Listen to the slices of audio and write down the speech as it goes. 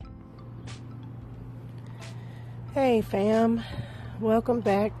Hey fam, welcome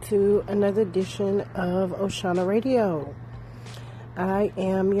back to another edition of Oshana Radio. I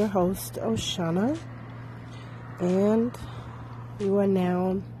am your host, Oshana, and you are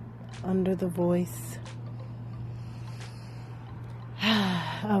now under the voice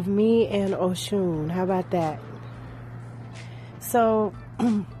of me and Oshun. How about that? So,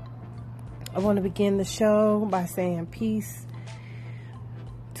 I want to begin the show by saying peace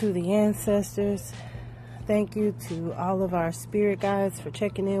to the ancestors. Thank you to all of our spirit guides for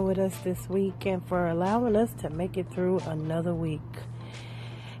checking in with us this week and for allowing us to make it through another week.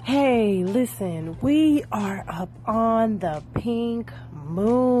 Hey, listen, we are up on the pink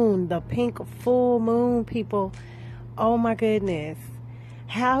moon, the pink full moon, people. Oh my goodness.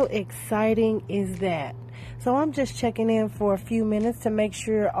 How exciting is that? So I'm just checking in for a few minutes to make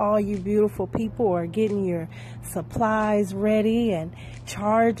sure all you beautiful people are getting your supplies ready and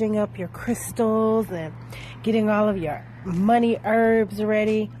charging up your crystals and getting all of your money herbs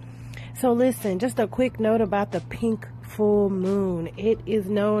ready. So listen, just a quick note about the pink full moon. It is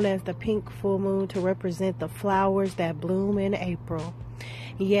known as the pink full moon to represent the flowers that bloom in April.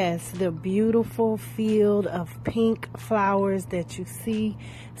 Yes, the beautiful field of pink flowers that you see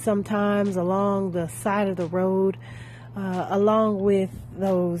sometimes along the side of the road, along with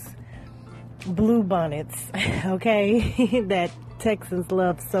those blue bonnets, okay, that Texans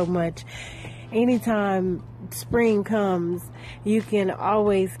love so much. Anytime spring comes, you can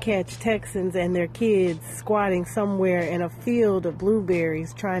always catch Texans and their kids squatting somewhere in a field of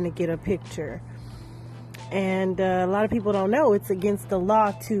blueberries trying to get a picture. And a lot of people don't know it's against the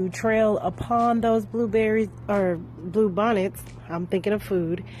law to trail upon those blueberries or blue bonnets. I'm thinking of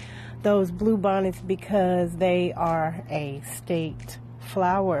food. Those blue bonnets because they are a state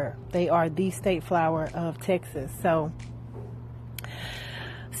flower. They are the state flower of Texas. So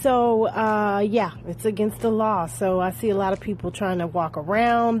yeah, it's against the law. So I see a lot of people trying to walk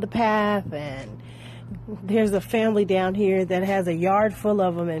around the path, and there's a family down here that has a yard full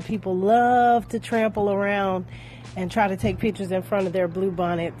of them, and people love to trample around and try to take pictures in front of their blue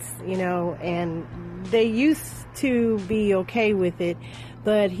bonnets, you know, and they used to be okay with it,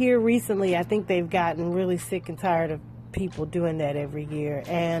 but here recently I think they've gotten really sick and tired of people doing that every year,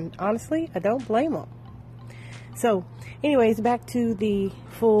 and honestly, I don't blame them. So anyways, back to the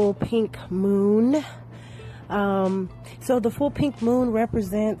full pink moon. So the full pink moon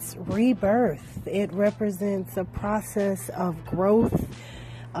represents rebirth. It represents a process of growth,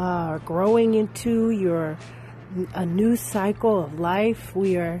 growing into a new cycle of life.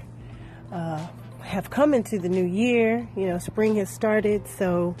 We have come into the new year. You know, spring has started,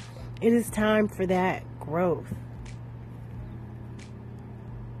 so it is time for that growth.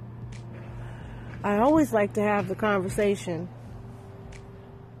 I always like to have the conversation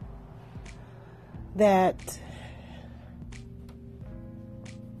that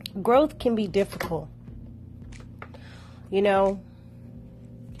growth can be difficult. You know,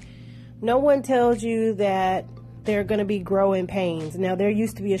 no one tells you that they're going to be growing pains. Now, there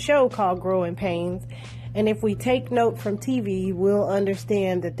used to be a show called Growing Pains, and if we take note from TV, we'll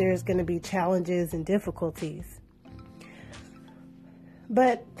understand that there's going to be challenges and difficulties.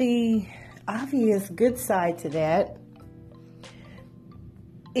 But the obvious good side to that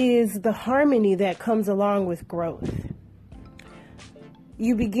is the harmony that comes along with growth.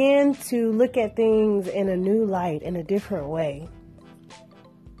 You begin to look at things in a new light, in a different way.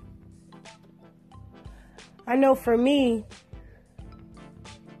 I know for me,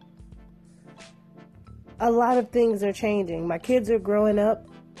 a lot of things are changing. My kids are growing up.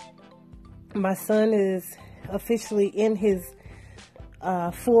 My son is officially in his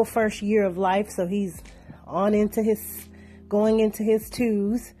full first year of life, so he's going into his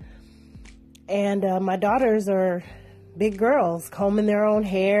twos. And my daughters are big girls, combing their own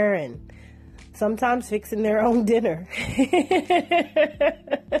hair and sometimes fixing their own dinner.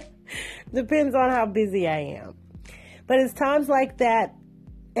 Depends on how busy I am. But it's times like that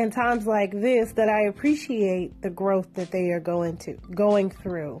and times like this that I appreciate the growth that they are going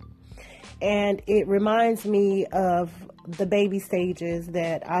through. And it reminds me of the baby stages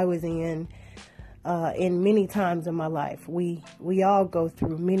that I was in many times in my life. We all go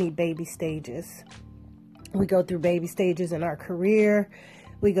through many baby stages. We go through baby stages in our career.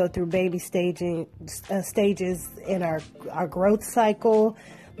 We go through baby stages in our growth cycle.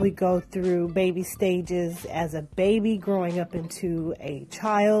 We go through baby stages as a baby growing up into a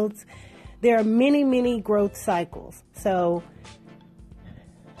child. There are many, many growth cycles. So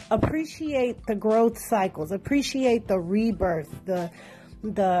appreciate the growth cycles. Appreciate the rebirth, the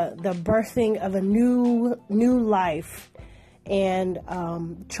birthing of a new life, and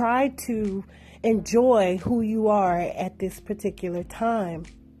try to enjoy who you are at this particular time.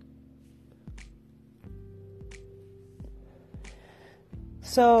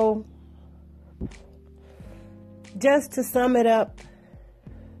 So, just to sum it up,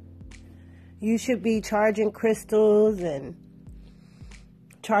 you should be charging crystals and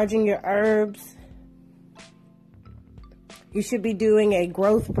charging your herbs. You should be doing a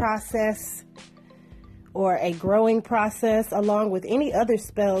growth process or a growing process along with any other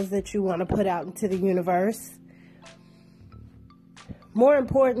spells that you want to put out into the universe. More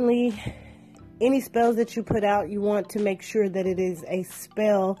importantly, any spells that you put out, you want to make sure that it is a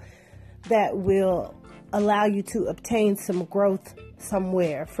spell that will allow you to obtain some growth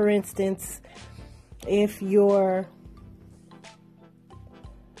somewhere. For instance, if you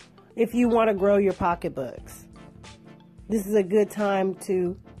want to grow your pocketbooks, this is a good time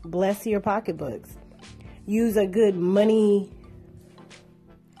to bless your pocketbooks. Use a good money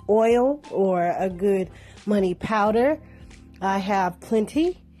oil or a good money powder. I have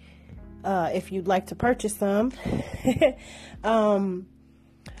plenty. If you'd like to purchase some,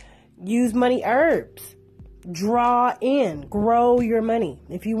 use money herbs. Draw in, grow your money.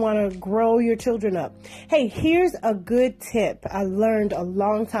 If you want to grow your children up. Hey, here's a good tip I learned a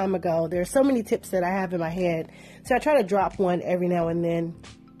long time ago. There are so many tips that I have in my head, so I try to drop one every now and then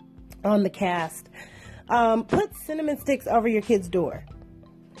on the cast. Put cinnamon sticks over your kid's door.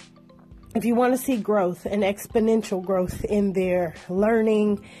 If you want to see growth and exponential growth in their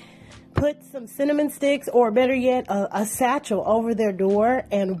learning, put some cinnamon sticks, or better yet, a satchel over their door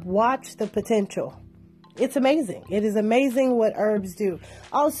and watch the potential. It's amazing. It is amazing what herbs do.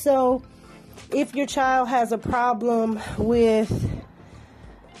 Also, if your child has a problem with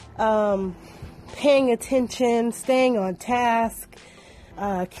paying attention, staying on task,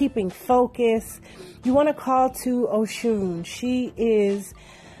 keeping focus, you want to call to Oshun. She is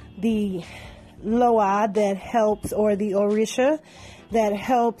the Loa that helps, or the Orisha that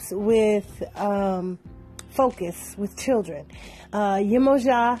helps with focus with children.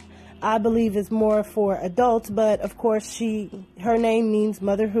 Yemoja, I believe, is more for adults, but of course her name means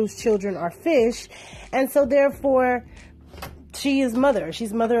mother whose children are fish, and so therefore she is mother.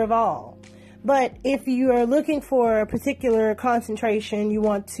 She's mother of all. But if you are looking for a particular concentration, you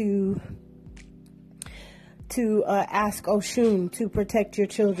want to ask Oshun to protect your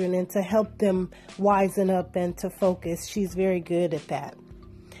children and to help them wisen up and to focus. She's very good at that.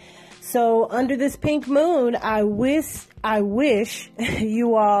 So under this pink moon, I wish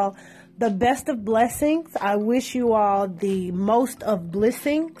you all the best of blessings. I wish you all the most of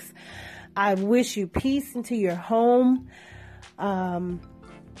blessings. I wish you peace into your home.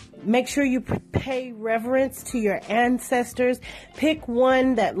 Make sure you pay reverence to your ancestors. Pick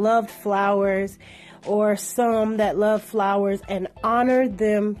one that loved flowers or some that love flowers and honor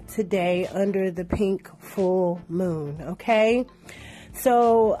them today under the pink full moon. Okay?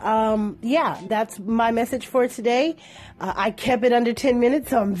 So, that's my message for today. I kept it under 10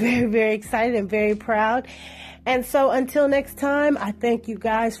 minutes, so I'm very, very excited and very proud. And so until next time, I thank you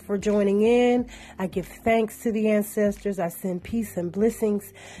guys for joining in. I give thanks to the ancestors. I send peace and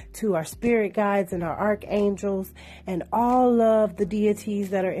blessings to our spirit guides and our archangels and all of the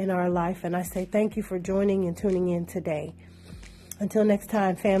deities that are in our life. And I say thank you for joining and tuning in today. Until next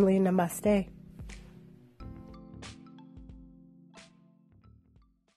time, family, namaste.